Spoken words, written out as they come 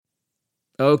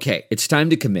Okay, it's time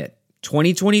to commit.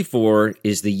 2024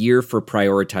 is the year for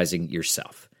prioritizing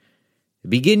yourself.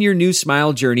 Begin your new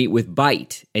smile journey with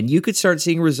Byte, and you could start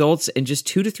seeing results in just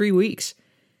 2 to 3 weeks.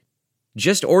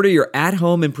 Just order your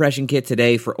at-home impression kit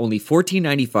today for only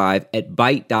 $14.95 at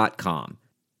Byte.com.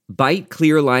 Byte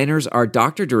clear liners are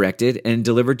doctor-directed and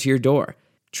delivered to your door.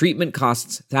 Treatment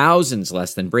costs thousands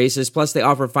less than braces, plus they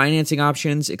offer financing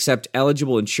options, accept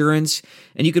eligible insurance,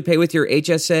 and you could pay with your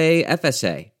HSA,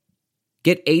 FSA.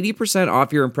 Get 80%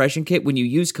 off your impression kit when you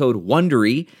use code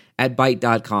WONDERY at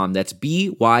Byte.com. That's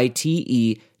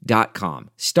BYTE.com.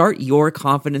 Start your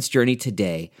confidence journey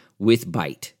today with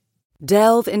Byte.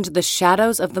 Delve into the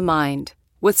shadows of the mind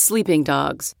with Sleeping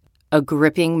Dogs, a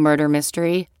gripping murder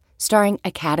mystery starring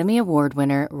Academy Award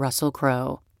winner Russell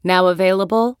Crowe. Now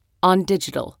available on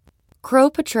digital. Crowe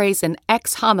portrays an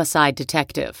ex-homicide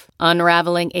detective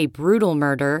unraveling a brutal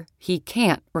murder he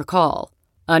can't recall.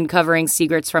 Uncovering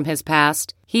secrets from his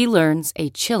past, he learns a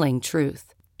chilling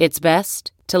truth. It's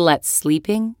best to let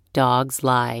sleeping dogs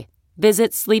lie.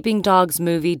 Visit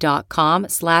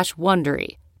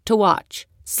sleepingdogsmovie.com/Wondery to watch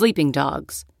Sleeping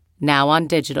Dogs, now on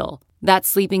digital.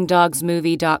 That's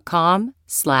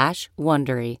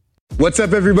sleepingdogsmovie.com/Wondery. What's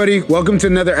up, everybody? Welcome to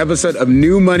another episode of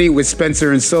New Money with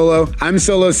Spencer and Solo. I'm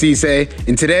Solo Ceesay,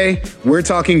 and today we're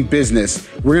talking business.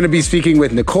 We're going to be speaking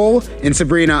with Nicole and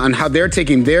Sabrina on how they're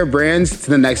taking their brands to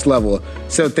the next level.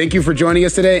 So thank you for joining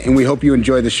us today, and we hope you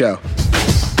enjoy the show.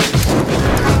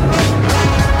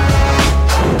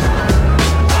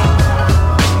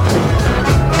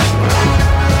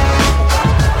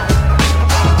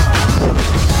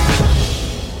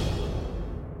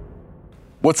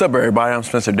 What's up, everybody? I'm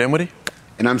Spencer Dinwiddie.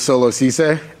 And I'm Solo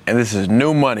Ceesay. And this is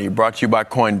New Money, brought to you by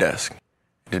CoinDesk.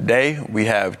 Today, we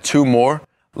have 2 more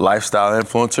lifestyle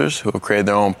influencers who have created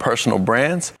their own personal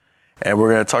brands, and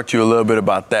we're going to talk to you a little bit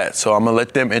about that. So I'm going to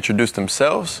let them introduce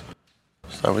themselves.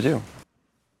 Start with you.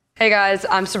 Hey guys,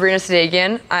 I'm Sabrina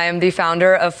Sadagian. I am the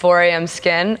founder of 4am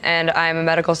Skin, and I am a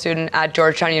medical student at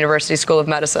Georgetown University School of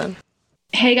Medicine.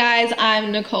 Hey guys,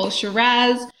 I'm Nicole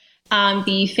Shiraz. I'm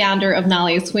the founder of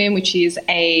Nalia Swim, which is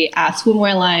a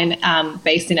swimwear line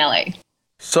based in LA.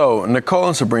 So, Nicole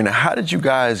and Sabrina, how did you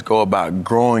guys go about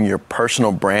growing your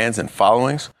personal brands and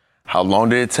followings? How long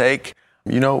did it take?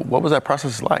 What was that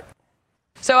process like?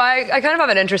 So I kind of have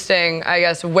an interesting,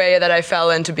 way that I fell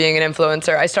into being an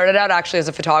influencer. I started out actually as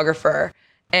a photographer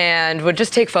and would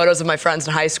just take photos of my friends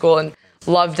in high school and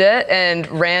loved it. And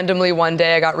randomly one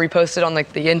day I got reposted on the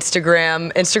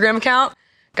Instagram account.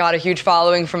 Got a huge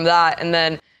following from that, and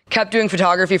then kept doing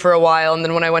photography for a while. And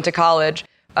then when I went to college,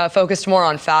 focused more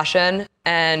on fashion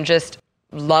and just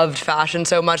loved fashion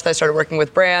so much that I started working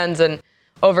with brands. And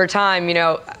over time,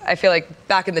 I feel like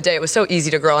back in the day, it was so easy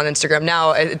to grow on Instagram.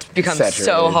 Now it's become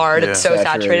so hard. Yeah. It's so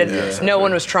saturated. Yeah. No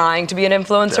one was trying to be an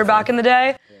influencer back in the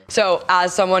day. Yeah. So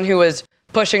as someone who was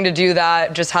pushing to do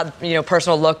that, just had,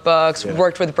 personal lookbooks,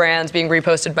 worked with brands, being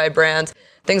reposted by brands,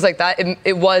 things like that,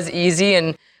 it was easy.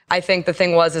 And I think the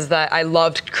thing is that I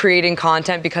loved creating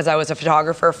content because I was a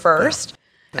photographer first.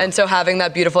 Yeah. And so having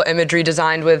that beautiful imagery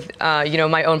designed with,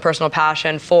 my own personal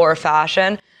passion for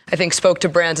fashion, I think spoke to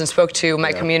brands and spoke to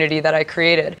my community that I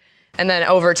created. And then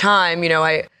over time,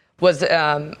 I was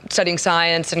studying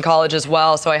science in college as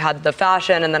well. So I had the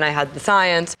fashion and then I had the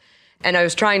science. And I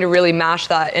was trying to really mash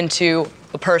that into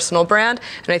a personal brand.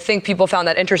 And I think people found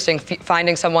that interesting,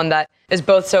 finding someone that is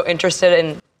both so interested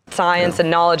in science and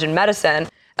knowledge and medicine,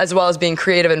 as well as being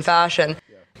creative in fashion.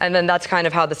 Yeah. And then that's kind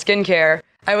of how the skincare,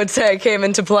 I would say, came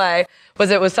into play,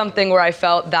 it was something where I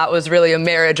felt that was really a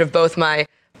marriage of both my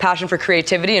passion for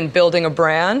creativity and building a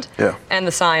brand and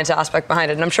the science aspect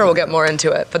behind it. And I'm sure we'll get more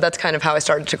into it, but that's kind of how I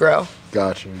started to grow.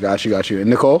 Got you. And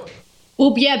Nicole?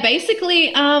 Well, yeah,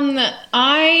 basically,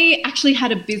 I actually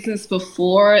had a business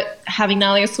before having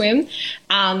Nalia Swim.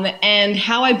 And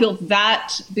how I built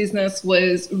that business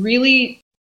was really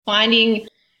finding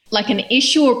an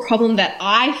issue or problem that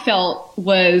I felt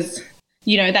was,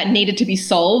 that needed to be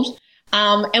solved.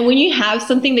 And when you have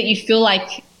something that you feel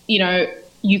like,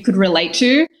 you could relate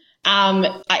to,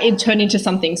 it turned into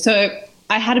something. So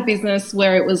I had a business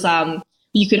where it was,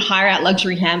 you could hire out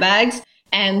luxury handbags.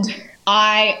 And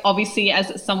I obviously,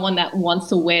 as someone that wants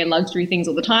to wear luxury things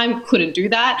all the time, couldn't do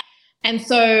that. And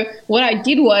so what I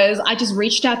did was I just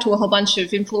reached out to a whole bunch of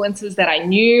influencers that I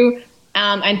knew,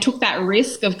 and took that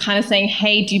risk of kind of saying,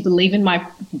 hey, do you believe in my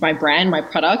brand, my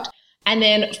product? And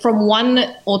then from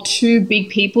 1 or 2 big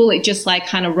people, it just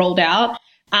kind of rolled out.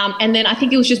 And then I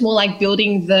think it was just more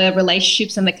building the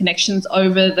relationships and the connections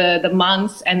over the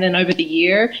months and then over the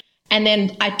year. And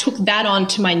then I took that on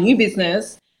to my new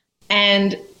business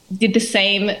and did the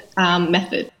same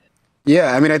method.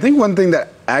 Yeah, I mean, I think one thing that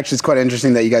actually is quite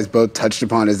interesting that you guys both touched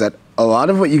upon is that a lot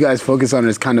of what you guys focus on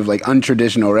is kind of like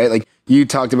untraditional, right? Like you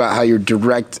talked about how your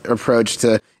direct approach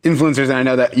to influencers, and I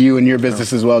know that you and your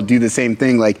business as well do the same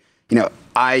thing. Like,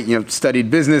 I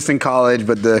studied business in college,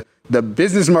 but the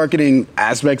business marketing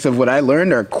aspects of what I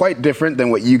learned are quite different than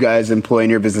what you guys employ in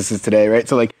your businesses today, right?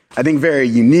 So like, I think very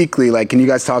uniquely, like, can you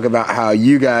guys talk about how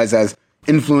you guys as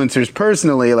influencers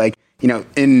personally, like,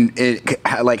 have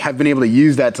been able to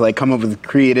use that to like come up with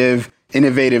creative,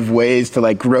 innovative ways to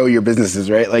like grow your businesses,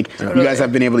 right? Like you guys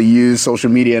have been able to use social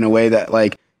media in a way that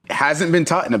like hasn't been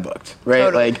taught in a book, right?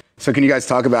 Totally. Like, so can you guys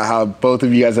talk about how both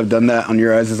of you guys have done that on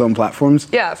your guys' own platforms?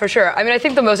 Yeah, for sure. I mean, I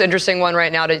think the most interesting one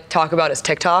right now to talk about is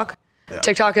TikTok. Yeah.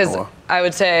 TikTok has, I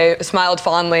would say, smiled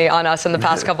fondly on us in the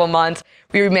past couple months.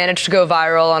 We managed to go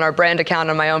viral on our brand account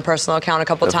and my own personal account a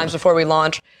couple times before we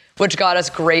launched, which got us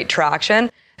great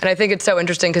traction. And I think it's so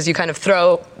interesting because you kind of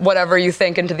throw whatever you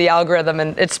think into the algorithm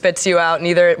and it spits you out, and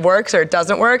either it works or it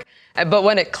doesn't work. But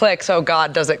when it clicks, oh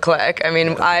God, does it click? I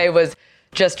mean, I was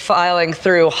just filing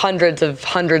through hundreds of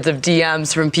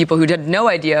DMs from people who had no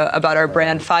idea about our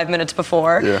brand 5 minutes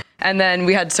before. Yeah. And then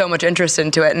we had so much interest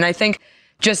into it. And I think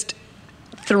just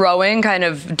throwing kind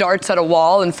of darts at a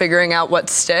wall and figuring out what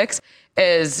sticks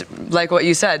is, like what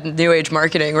you said, new age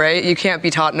marketing, right? You can't be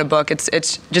taught in a book.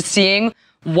 It's just seeing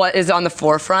what is on the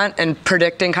forefront and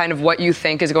predicting kind of what you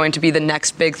think is going to be the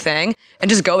next big thing and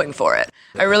just going for it.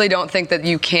 I really don't think that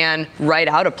you can write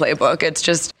out a playbook. It's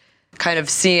just kind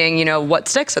of seeing, what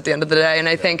sticks at the end of the day. And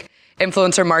I think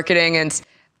influencer marketing and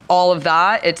all of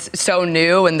that, it's so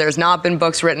new and there's not been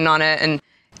books written on it. And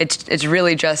it's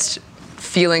really just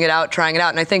feeling it out, trying it out.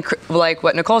 And I think like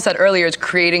what Nicole said earlier is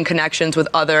creating connections with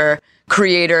other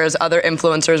creators, other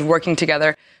influencers working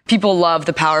together. People love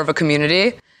the power of a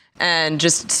community. And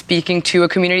just speaking to a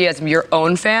community as your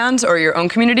own fans or your own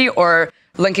community or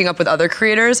linking up with other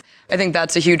creators, I think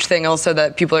that's a huge thing also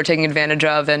that people are taking advantage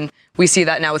of. And we see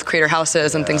that now with creator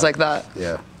houses and things like that.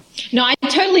 Yeah. No, I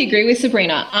totally agree with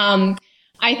Sabrina.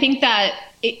 I think that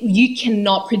you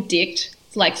cannot predict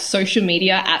like social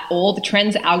media at all. The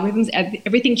trends, algorithms,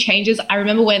 everything changes. I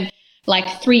remember when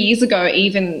like 3 years ago,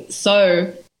 even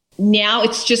so, now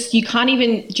it's just, you can't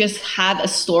even just have a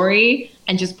story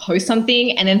and just post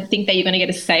something and then think that you're going to get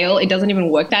a sale. It doesn't even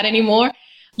work that anymore.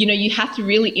 You have to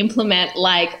really implement,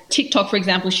 like TikTok, for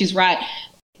example, she's right.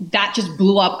 That just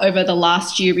blew up over the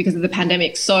last year because of the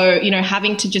pandemic. So,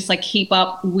 having to just like keep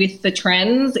up with the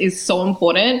trends is so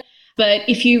important. But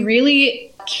if you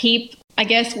really keep, I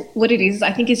guess what it is,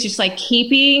 I think it's just like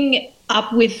keeping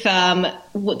up with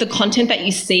the content that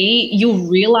you see, you'll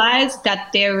realize that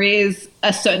there is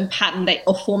a certain pattern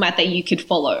or format that you could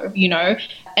follow,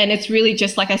 And it's really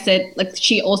just, like I said, like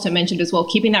she also mentioned as well,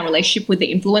 keeping that relationship with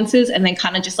the influencers and then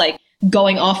kind of just like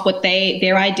going off what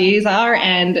their ideas are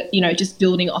and, just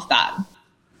building off that.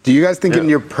 Do you guys think in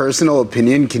your personal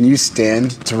opinion, can you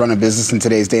stand to run a business in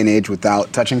today's day and age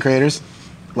without touching creators?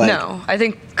 No, I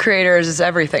think creators is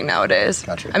everything nowadays.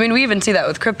 Gotcha. I mean, we even see that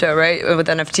with crypto, right? With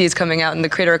NFTs coming out and the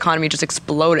creator economy just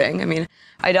exploding. I mean,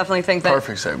 I definitely think that...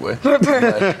 Perfect segue.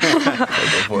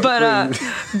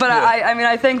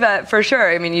 I think that for sure.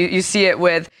 I mean, you see it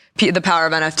with the power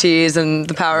of NFTs and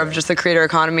the power of just the creator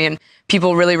economy and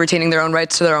people really retaining their own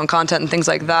rights to their own content and things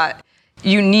like that.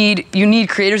 You need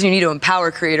creators, you need to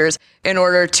empower creators in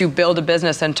order to build a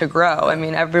business and to grow. I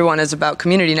mean, everyone is about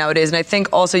community nowadays. And I think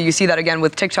also you see that again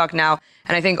with TikTok now.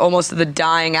 And I think almost the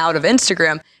dying out of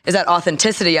Instagram is that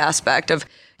authenticity aspect of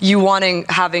you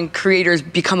having creators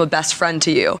become a best friend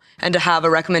to you and to have a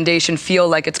recommendation feel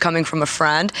like it's coming from a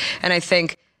friend. And I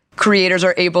think creators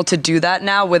are able to do that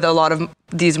now with a lot of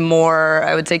these more,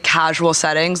 I would say, casual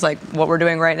settings like what we're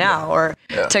doing right now or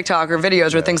TikTok or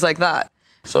videos or things like that.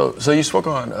 So you spoke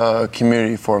on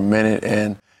community for a minute,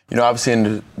 and obviously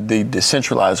in the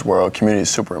decentralized world, community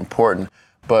is super important.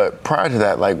 But prior to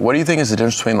that, like, what do you think is the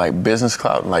difference between like business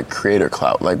clout and like creator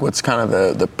clout? Like, what's kind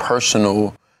of the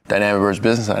personal dynamic versus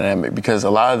business dynamic? Because a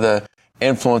lot of the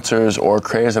influencers or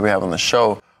creators that we have on the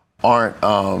show aren't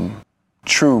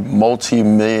true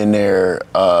multi-millionaire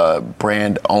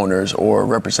brand owners or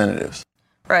representatives.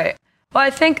 Right. Well,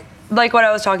 I think like what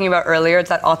I was talking about earlier, it's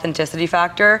that authenticity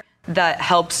factor that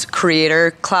helps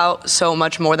creator clout so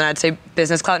much more than I'd say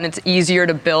business clout. And it's easier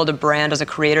to build a brand as a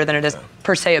creator than it is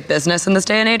per se a business in this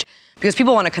day and age because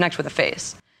people want to connect with a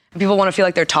face. People want to feel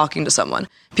like they're talking to someone.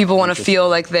 People want to feel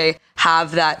like they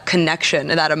have that connection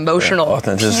and that emotional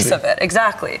piece of it.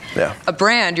 Exactly. Yeah. A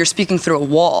brand, you're speaking through a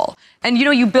wall. And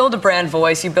you build a brand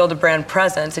voice, you build a brand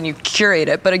presence, and you curate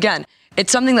it. But again,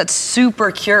 it's something that's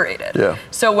super curated. Yeah.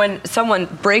 So when someone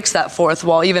breaks that fourth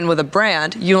wall, even with a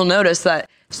brand, you'll notice that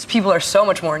people are so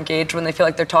much more engaged when they feel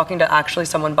like they're talking to actually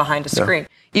someone behind a screen.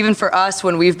 Even for us,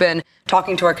 when we've been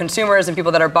talking to our consumers and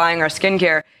people that are buying our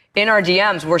skincare, in our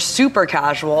DMs, we're super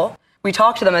casual. We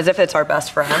talk to them as if it's our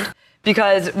best friend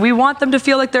because we want them to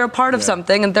feel like they're a part of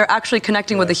something and they're actually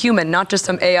connecting with a human, not just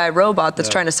some AI robot that's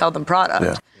trying to sell them product.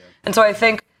 Yeah. And so I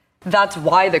think that's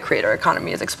why the creator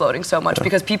economy is exploding so much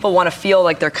because people want to feel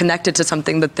like they're connected to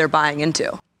something that they're buying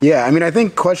into. Yeah, I mean, I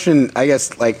think I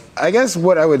guess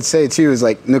what I would say too is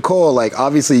like, Nicole, like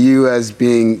obviously you as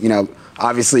being,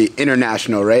 obviously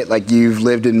international, right? Like you've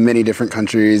lived in many different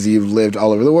countries, you've lived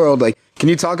all over the world. Like, can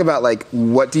you talk about like,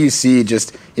 what do you see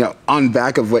just, on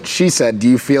back of what she said, do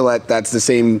you feel like that's the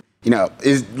same,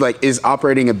 is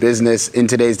operating a business in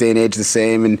today's day and age the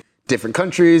same in different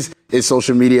countries? Is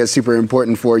social media super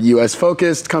important for US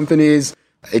focused companies,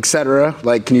 et cetera?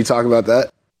 Like, can you talk about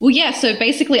that? Well, yeah. So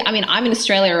basically, I mean, I'm in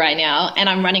Australia right now and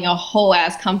I'm running a whole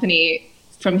ass company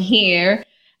from here,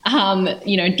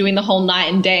 doing the whole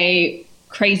night and day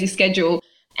crazy schedule.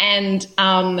 And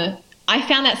I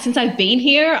found that since I've been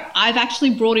here, I've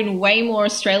actually brought in way more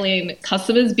Australian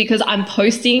customers because I'm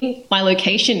posting my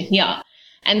location here.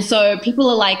 And so people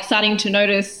are like starting to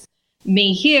notice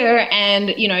me here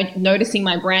and, noticing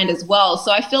my brand as well.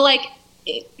 So I feel like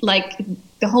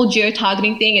the whole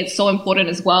geo-targeting thing is so important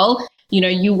as well.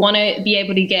 You want to be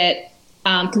able to get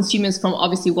consumers from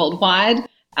obviously worldwide.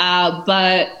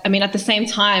 But I mean, at the same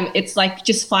time, it's like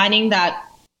just finding that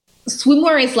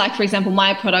swimwear is like, for example,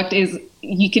 my product is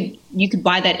you could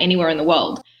buy that anywhere in the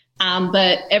world.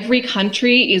 But every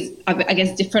country is, I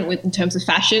guess, different in terms of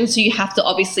fashion. So you have to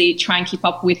obviously try and keep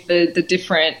up with the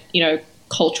different,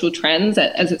 cultural trends,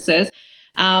 as it says.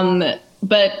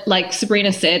 But like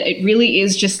Sabrina said, it really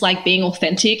is just like being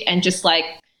authentic and just like,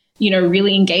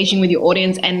 really engaging with your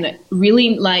audience and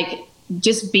really like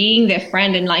just being their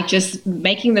friend and like just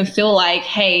making them feel like,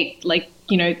 hey, like,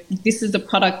 this is the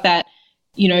product that,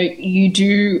 you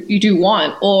do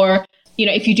want, or,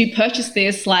 if you do purchase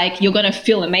this, like you're going to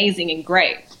feel amazing and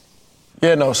great.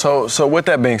 Yeah, no. So with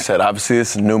that being said, obviously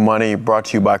this is New Money brought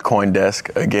to you by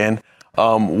CoinDesk again.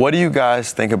 What do you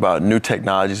guys think about new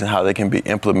technologies and how they can be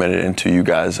implemented into you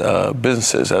guys'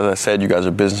 businesses? As I said, you guys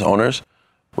are business owners.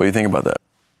 What do you think about that?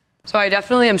 So I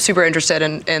definitely am super interested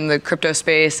in the crypto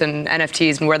space and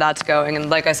NFTs and where that's going. And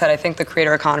like I said, I think the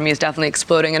creator economy is definitely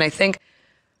exploding. And I think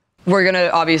we're going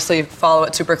to obviously follow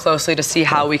it super closely to see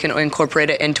how we can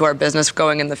incorporate it into our business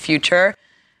going in the future.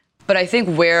 But I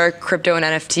think where crypto and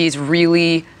NFTs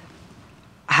really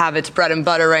have its bread and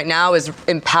butter right now is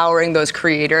empowering those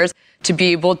creators to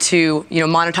be able to,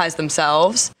 monetize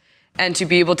themselves and to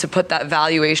be able to put that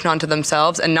valuation onto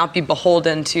themselves and not be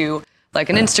beholden to like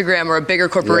an Instagram or a bigger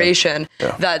corporation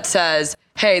that says,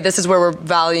 hey, this is where we're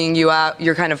valuing you at.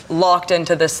 You're kind of locked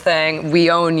into this thing.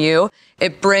 We own you.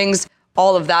 It brings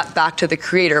all of that back to the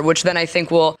creator, which then I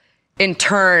think will in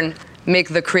turn make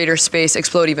the creator space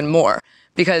explode even more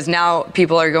because now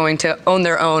people are going to own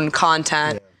their own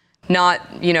content, not,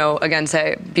 again,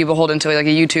 say, be beholden to like a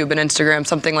YouTube and Instagram,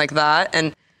 something like that,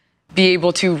 and be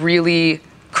able to really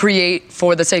create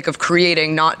for the sake of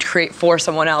creating, not create for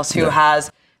someone else who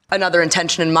has another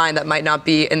intention in mind that might not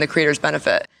be in the creator's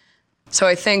benefit. So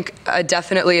I think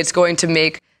definitely it's going to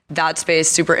make that space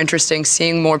super interesting,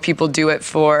 seeing more people do it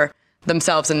for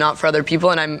themselves and not for other people.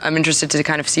 And I'm interested to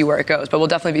kind of see where it goes, but we'll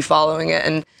definitely be following it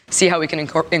and see how we can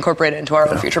incorporate it into our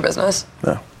own future business.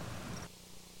 Yeah.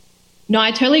 No,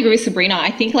 I totally agree with Sabrina.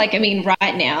 I think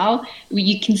right now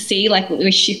you can see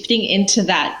we're shifting into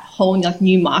that whole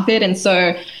new market. And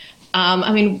so,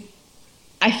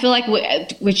 I feel like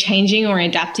we're changing or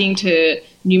adapting to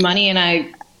new money. And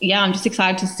I'm just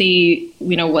excited to see,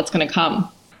 what's going to come.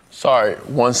 Sorry,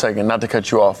 1 second, not to cut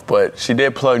you off, but she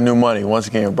did plug New Money. Once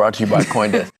again, brought to you by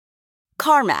CoinDesk.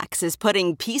 CarMax is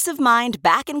putting peace of mind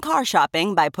back in car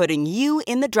shopping by putting you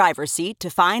in the driver's seat to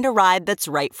find a ride that's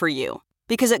right for you.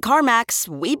 Because at CarMax,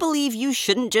 we believe you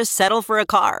shouldn't just settle for a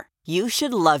car. You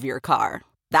should love your car.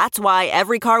 That's why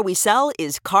every car we sell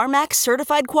is CarMax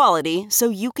certified quality, so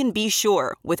you can be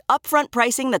sure with upfront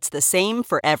pricing that's the same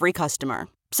for every customer.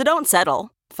 So don't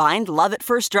settle. Find love at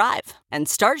first drive and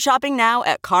start shopping now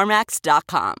at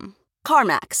CarMax.com.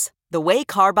 CarMax, the way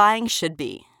car buying should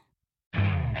be.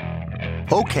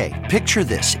 Okay, picture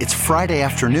this. It's Friday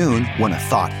afternoon when a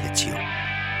thought hits you.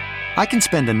 I can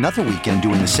spend another weekend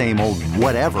doing the same old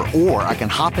whatever, or I can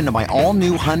hop into my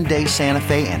all-new Hyundai Santa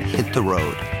Fe and hit the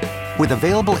road. With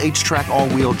available H-Track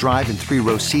all-wheel drive and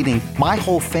 3-row seating, my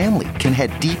whole family can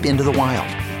head deep into the wild.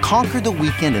 Conquer the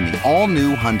weekend in the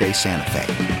all-new Hyundai Santa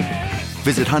Fe.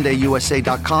 Visit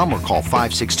HyundaiUSA.com or call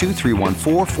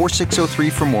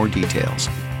 562-314-4603 for more details.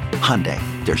 Hyundai,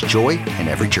 there's joy in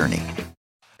every journey.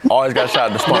 Always got to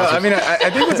shout out the sponsors. No, I mean, I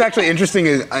think what's actually interesting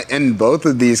is in both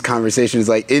of these conversations,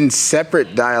 like in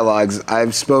separate dialogues,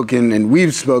 I've spoken and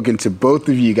we've spoken to both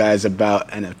of you guys about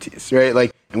NFTs, right?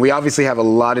 Like, and we obviously have a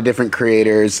lot of different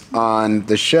creators on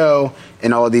the show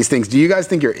and all of these things. Do you guys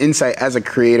think your insight as a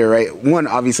creator, right? One,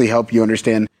 obviously help you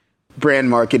understand brand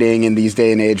marketing in these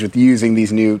day and age with using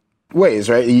these new ways,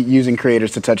 right? Using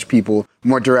creators to touch people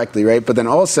more directly, right? But then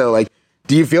also, like,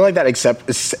 do you feel like that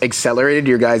accelerated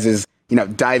your guys'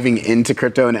 diving into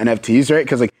crypto and NFTs, right?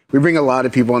 Because like we bring a lot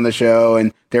of people on the show,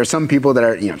 and there are some people that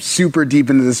are super deep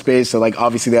into the space. So like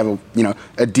obviously they have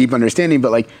a deep understanding,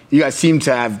 but like you guys seem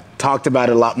to have talked about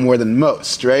it a lot more than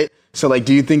most, right? So like,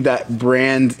 do you think that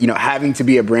brand, having to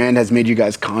be a brand has made you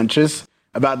guys conscious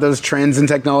about those trends and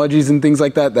technologies and things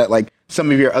like that? That like some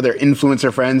of your other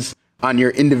influencer friends on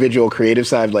your individual creative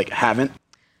side like haven't?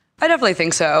 I definitely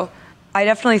think so. I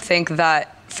definitely think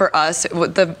that for us,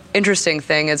 what the interesting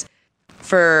thing is,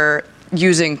 for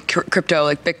using crypto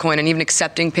like Bitcoin and even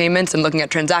accepting payments and looking at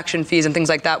transaction fees and things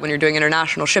like that when you're doing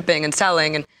international shipping and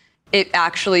selling, and it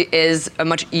actually is a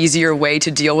much easier way to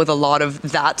deal with a lot of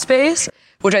that space,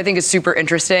 which I think is super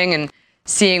interesting. And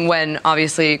seeing when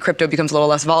obviously crypto becomes a little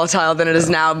less volatile than it is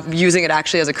now, using it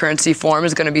actually as a currency form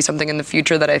is going to be something in the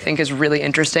future that I think is really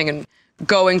interesting and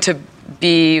going to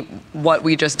be what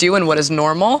we just do and what is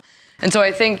normal. And so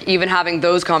I think even having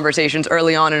those conversations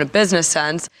early on in a business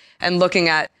sense and looking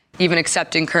at even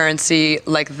accepting currency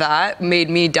like that made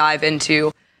me dive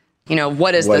into,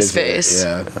 what is this space?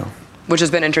 Which has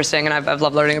been interesting, and I've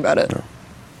loved learning about it.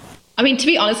 I mean, to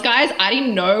be honest, guys, I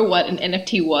didn't know what an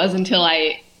NFT was until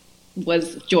I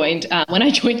was joined, when I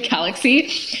joined Galaxy.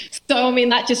 So, I mean,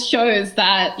 that just shows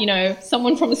that,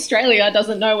 someone from Australia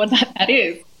doesn't know what that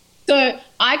is. So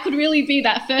I could really be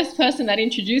that first person that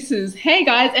introduces, hey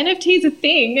guys, NFT is a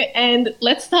thing and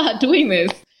let's start doing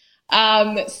this.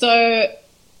 So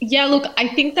yeah, look, I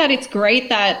think that it's great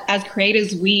that as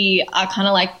creators, we are kind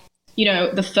of like,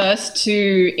 the first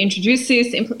to introduce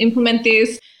this, implement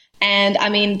this. And I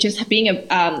mean, just being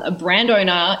a brand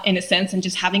owner in a sense and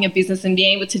just having a business and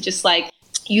being able to just like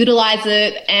utilize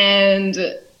it and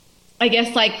I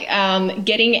guess like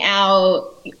getting our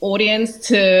audience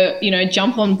to,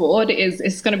 jump on board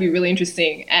is going to be really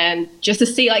interesting. And just to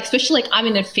see, like, especially like I'm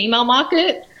in a female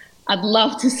market, I'd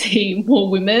love to see more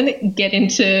women get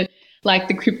into like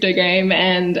the crypto game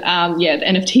and the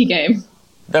NFT game.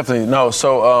 Definitely. No.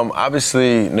 So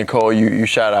obviously, Nicole, you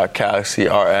shout out Galaxy,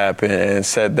 our app, and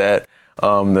said that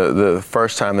the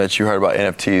first time that you heard about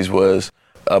NFTs was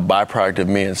a byproduct of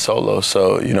me and Solo.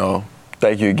 So,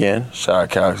 thank you again. Shout out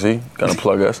Galaxy. Gonna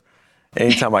plug us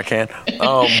anytime I can.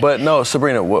 But no,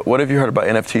 Sabrina, what have you heard about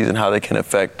NFTs and how they can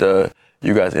affect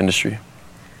you guys' industry?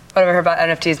 What have I heard about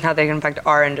NFTs and how they can affect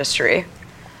our industry?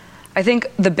 I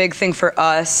think the big thing for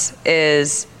us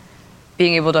is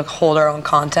being able to hold our own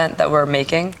content that we're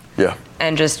making. Yeah.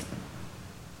 And just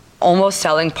almost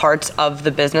selling parts of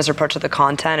the business or parts of the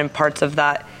content and parts of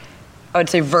that, I would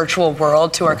say, virtual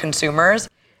world to our consumers.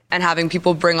 And having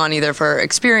people bring on either for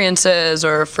experiences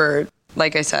or for,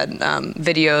 like I said,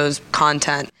 videos,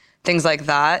 content, things like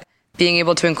that. Being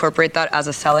able to incorporate that as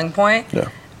a selling point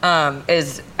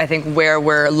is, I think, where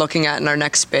we're looking at in our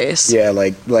next space. Yeah,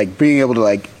 like being able to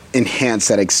like enhance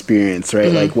that experience, right?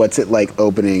 Mm-hmm. Like, what's it like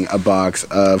opening a box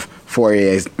of 4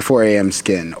 a.m.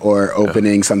 skin or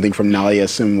opening something from Nalia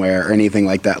Swimwear or anything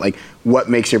like that? Like, what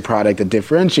makes your product a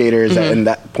differentiator is that in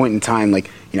that point in time, like,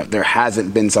 there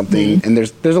hasn't been something, and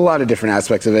there's a lot of different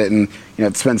aspects of it. And,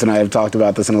 Spence and I have talked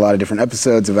about this in a lot of different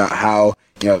episodes about how,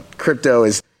 crypto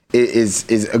is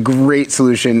a great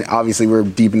solution. Obviously, we're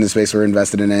deep in the space, we're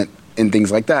invested in it and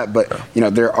things like that. But,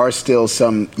 there are still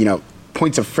some,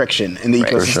 points of friction in the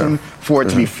ecosystem for it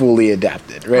to be fully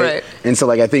adapted, right? And so,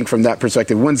 like, I think from that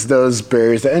perspective, once those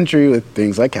barriers to entry with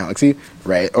things like Galaxy,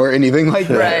 right, or anything like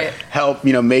that, help,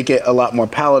 make it a lot more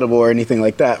palatable or anything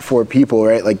like that for people,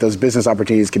 right? Like, those business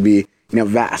opportunities could be,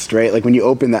 vast, right? Like, when you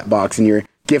open that box and you're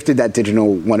gifted that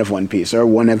digital 1 of 1 piece or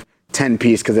 1 of 10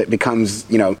 piece because it becomes,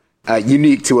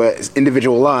 unique to an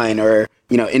individual line or,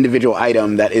 individual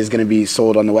item that is going to be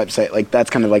sold on the website. Like, that's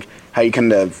kind of like how you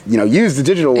kind of, use the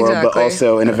digital world, but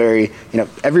also in a very,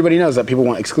 everybody knows that people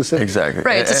want exclusivity. Exactly.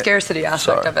 Right, it's a scarcity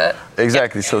aspect of it.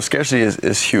 Exactly. So scarcity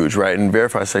is huge, right? And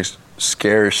verified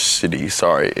scarcity,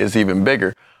 is even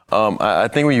bigger. I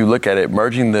think when you look at it,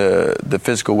 merging the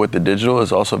physical with the digital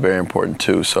is also very important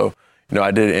too. So,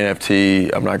 I did an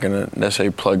NFT. I'm not going to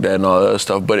necessarily plug that and all that other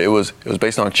stuff, but it was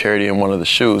based on charity in one of the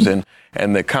shoes.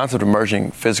 And the concept of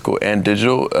merging physical and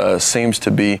digital seems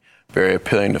to be very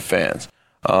appealing to fans.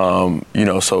 So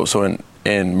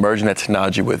in merging that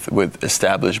technology with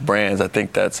established brands, I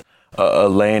think that's a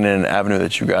lane and an avenue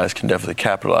that you guys can definitely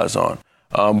capitalize on.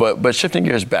 But shifting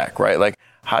gears back, right? Like,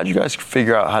 how did you guys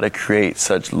figure out how to create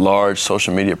such large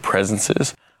social media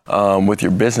presences with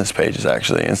your business pages,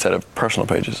 actually, instead of personal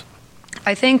pages?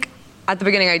 I think at the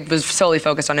beginning I was solely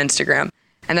focused on Instagram.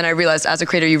 And then I realized as a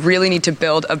creator, you really need to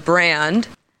build a brand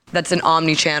that's an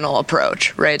omni-channel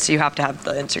approach, right? So you have to have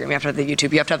the Instagram, you have to have the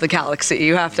YouTube, you have to have the Galaxy,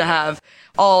 you have to have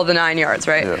all the 9 yards,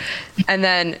 right? Yeah. And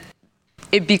then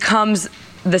it becomes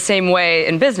the same way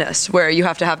in business, where you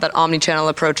have to have that omni-channel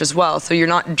approach as well. So you're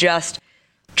not just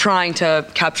trying to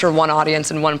capture one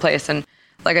audience in one place. And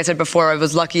like I said before, I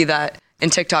was lucky that in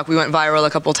TikTok we went viral a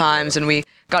couple times and we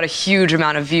got a huge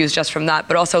amount of views just from that.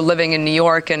 But also living in New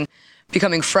York and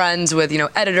becoming friends with,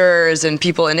 editors and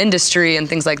people in industry and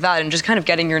things like that, and just kind of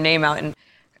getting your name out and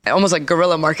almost like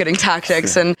guerrilla marketing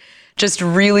tactics, and just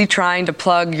really trying to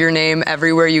plug your name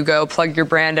everywhere you go, plug your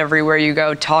brand everywhere you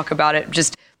go, talk about it,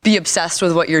 just be obsessed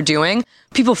with what you're doing.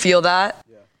 People feel that.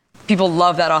 People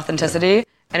love that authenticity.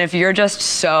 And if you're just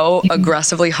so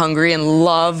aggressively hungry and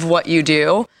love what you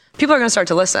do, people are going to start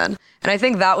to listen. And I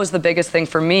think that was the biggest thing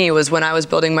for me, was when I was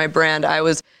building my brand, I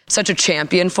was such a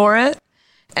champion for it.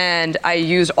 And I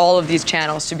used all of these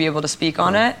channels to be able to speak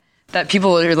on it, that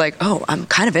people are like, oh, I'm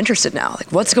kind of interested now.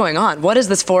 Like, what's going on? What is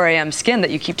this 4 a.m. skin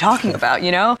that you keep talking about,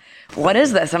 What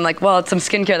is this? I'm like, well, it's some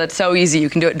skincare that's so easy. You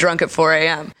can do it drunk at 4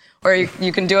 a.m. Or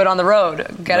you can do it on the road,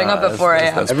 getting up at 4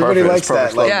 a.m. Everybody likes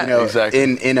that, exactly.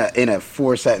 in a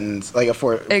 4-sentence, like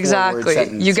a exactly. 4-word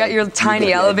sentence. You get your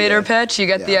tiny elevator pitch, you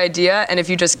get the idea, and if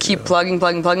you just keep plugging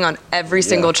on every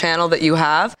single channel that you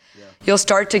have, you'll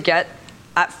start to get,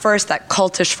 at first, that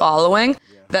cultish following,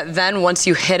 that then once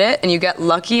you hit it and you get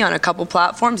lucky on a couple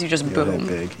platforms, you just boom.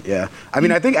 Big. Yeah. I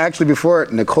mean, I think actually before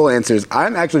Nicole answers,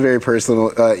 I'm actually very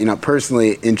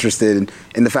personally interested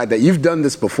in the fact that you've done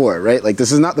this before, right? Like,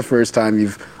 this is not the first time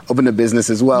you've opened a business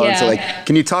as well. Yeah. And so,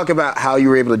 can you talk about how you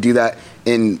were able to do that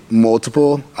in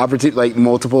multiple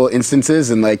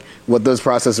instances, and what those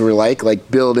processes were like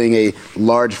building a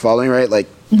large following, right?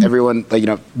 Everyone,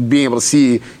 being able to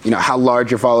see, how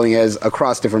large your following is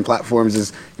across different platforms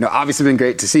is, obviously been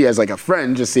great to see as a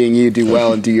friend, just seeing you do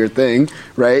well and do your thing,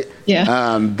 right?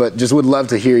 Yeah. But just would love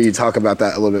to hear you talk about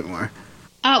that a little bit more.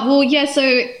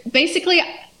 So basically,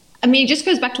 I mean, it just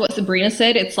goes back to what Sabrina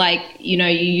said. It's you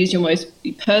use your most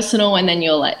personal and then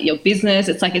your business.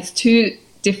 It's it's two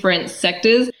different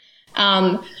sectors.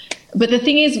 But the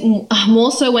thing is,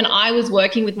 more so when I was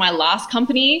working with my last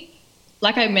company,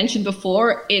 like I mentioned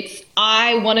before,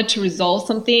 I wanted to resolve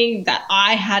something that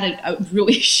I had a real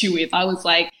issue with. I was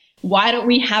like, why don't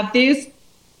we have this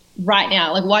right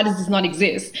now? Why does this not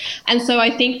exist? And so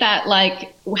I think that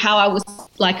how I was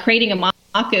creating a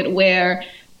market where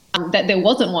that there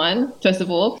wasn't one, first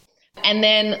of all, and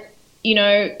then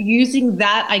using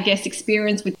that, I guess,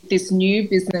 experience with this new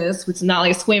business with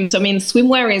Nalia Swim. So I mean,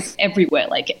 swimwear is everywhere.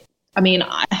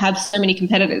 I have so many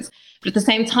competitors. But at the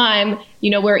same time,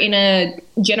 we're in a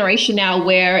generation now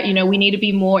where, we need to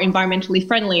be more environmentally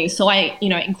friendly. So I,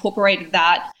 incorporated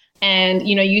that and,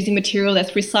 using material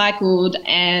that's recycled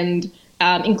and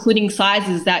including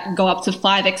sizes that go up to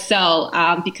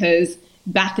 5XL because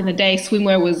back in the day,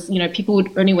 swimwear was, people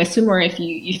would only wear swimwear if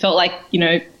you felt like,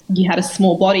 you had a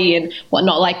small body and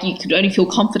whatnot, you could only feel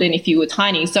confident if you were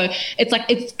tiny. So it's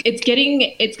it's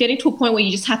getting to a point where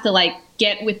you just have to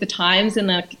get with the times and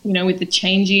with the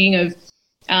changing of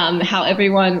how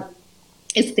everyone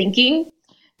is thinking.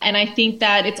 And I think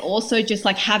that it's also just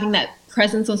having that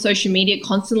presence on social media,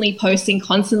 constantly posting,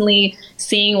 constantly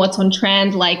seeing what's on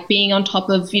trend, being on top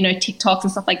of TikToks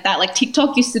and stuff like that.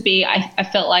 TikTok used to be, I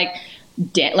felt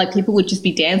people would just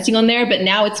be dancing on there, but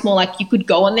now it's more you could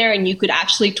go on there and you could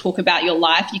actually talk about your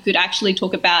life. You could actually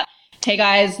talk about, hey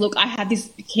guys, look, I have this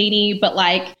bikini, but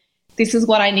this is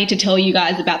what I need to tell you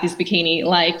guys about this bikini.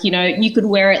 You could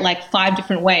wear it 5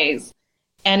 different ways,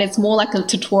 and it's more like a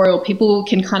tutorial. People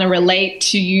can kind of relate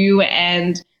to you,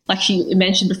 and like she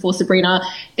mentioned before, Sabrina,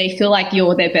 they feel like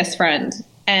you're their best friend.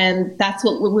 And that's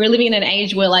what we're living in, an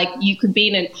age where you could be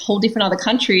in a whole different other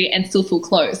country and still feel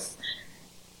close.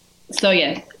 So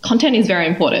yeah, content is very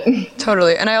important.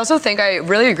 Totally. And I also think I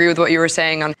really agree with what you were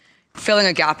saying on filling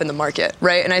a gap in the market,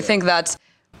 right? And I think that's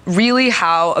really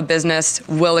how a business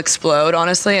will explode,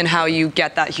 honestly, and how you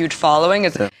get that huge following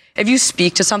is if you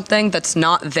speak to something that's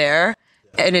not there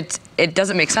and it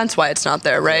doesn't make sense why it's not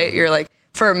there, right? You're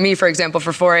for me, for example,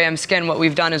 for 4 a.m. Skin, what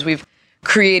we've done is we've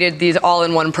created these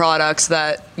all-in-one products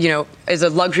that, is a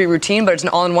luxury routine, but it's an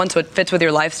all-in-one, so it fits with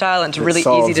your lifestyle and it's really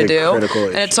easy to do.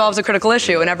 And it solves a critical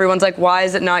issue. And everyone's like, why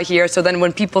is it not here? So then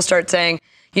when people start saying,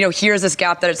 here's this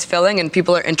gap that it's filling and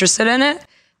people are interested in it,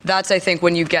 that's, I think,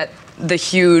 when you get the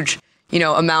huge,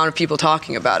 amount of people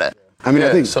talking about it. I mean,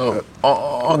 I think so.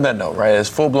 On that note, right, as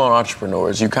full-blown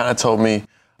entrepreneurs, you kind of told me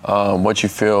what you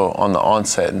feel on the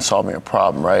onset in solving a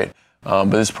problem, right? But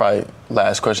this is probably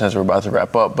last question as we're about to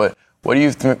wrap up. But what do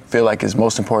you feel like is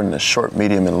most important in the short,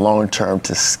 medium, and long term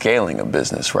to scaling a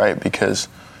business, right? Because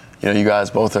you guys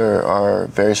both are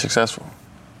very successful.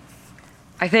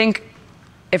 I think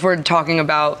if we're talking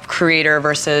about creator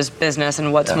versus business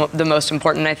and what's the most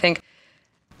important, I think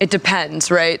it depends,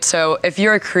 right? So if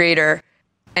you're a creator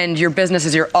and your business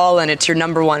is your all in, it's your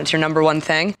number one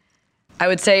thing, I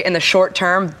would say in the short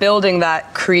term, building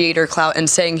that creator clout and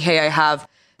saying, hey, I have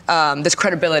this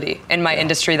credibility in my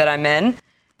industry that I'm in,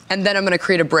 and then I'm going to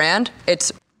create a brand.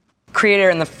 It's creator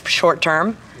in the short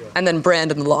term and then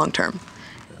brand in the long term.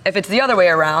 If it's the other way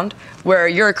around, where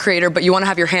you're a creator but you want to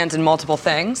have your hands in multiple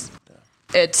things,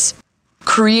 it's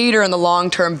creator in the long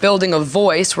term, building a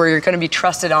voice where you're going to be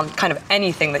trusted on kind of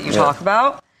anything that you talk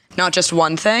about, not just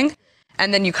one thing.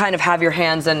 And then you kind of have your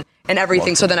hands in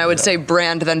everything. So then I would say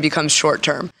brand then becomes short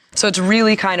term. So it's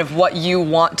really kind of what you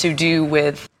want to do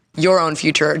with your own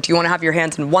future. Do you want to have your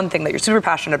hands in one thing that you're super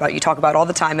passionate about, you talk about all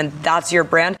the time, and that's your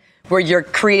brand, where your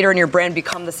creator and your brand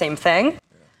become the same thing?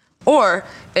 Or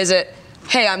is it,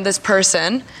 hey, I'm this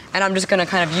person, and I'm just going to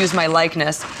kind of use my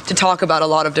likeness to talk about a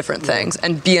lot of different things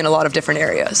and be in a lot of different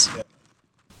areas?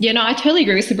 Yeah, no, I totally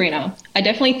agree with Sabrina. I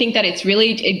definitely think that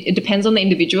it depends on the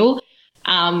individual.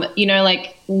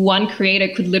 Like one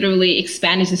creator could literally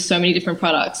expand into so many different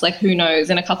products. Like who knows,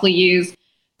 in a couple of years,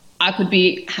 I could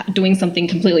be doing something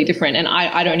completely different and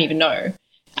I don't even know.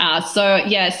 So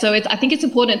I think it's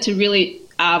important to really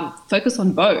focus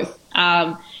on both,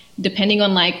 depending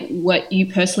on like what you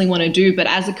personally want to do. But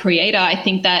as a creator, I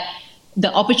think that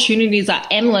the opportunities are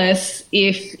endless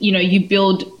if, you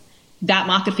build that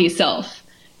market for yourself,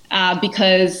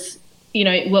 because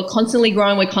we're constantly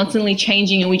growing, we're constantly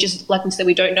changing, and we just, like we said,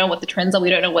 we don't know what the trends are. We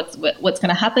don't know what's going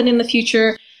to happen in the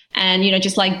future. And,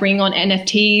 just like bring on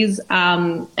NFTs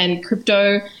and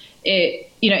crypto,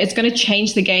 it's going to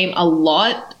change the game a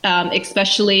lot,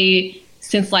 especially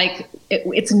since like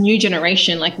it's a new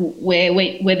generation, like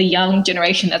we're the young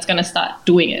generation that's going to start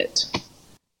doing it.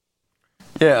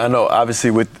 Yeah, I know.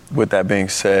 Obviously, with that being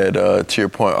said, to your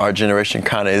point, our generation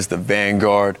kind of is the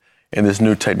vanguard in this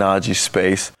new technology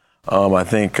space. I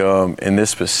think in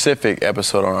this specific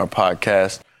episode on our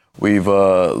podcast, we've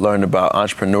learned about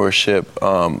entrepreneurship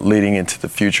leading into the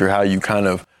future, how you kind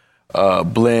of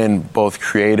blend both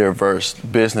creator versus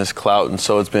business clout. And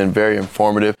so it's been very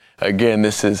informative. Again,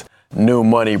 this is New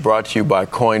Money brought to you by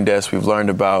CoinDesk. We've learned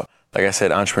about, like I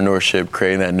said, entrepreneurship,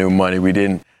 creating that new money. We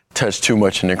didn't touch too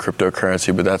much into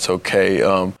cryptocurrency, but that's okay.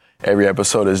 Every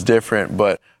episode is different.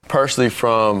 But personally,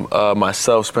 from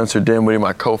myself, Spencer Dinwiddie,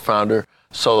 my co-founder,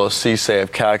 Solo Ceesay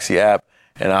of Galaxy App,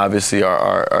 and obviously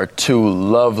our two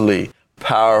lovely,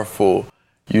 powerful,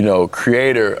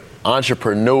 creator,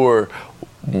 entrepreneur,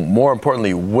 more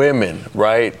importantly, women,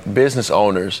 right? Business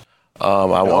owners. I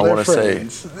want to say,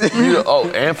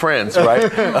 and friends,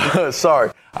 right?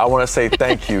 Sorry. I want to say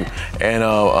thank you.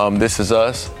 And this is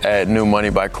us at New Money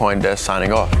by CoinDesk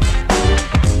signing off.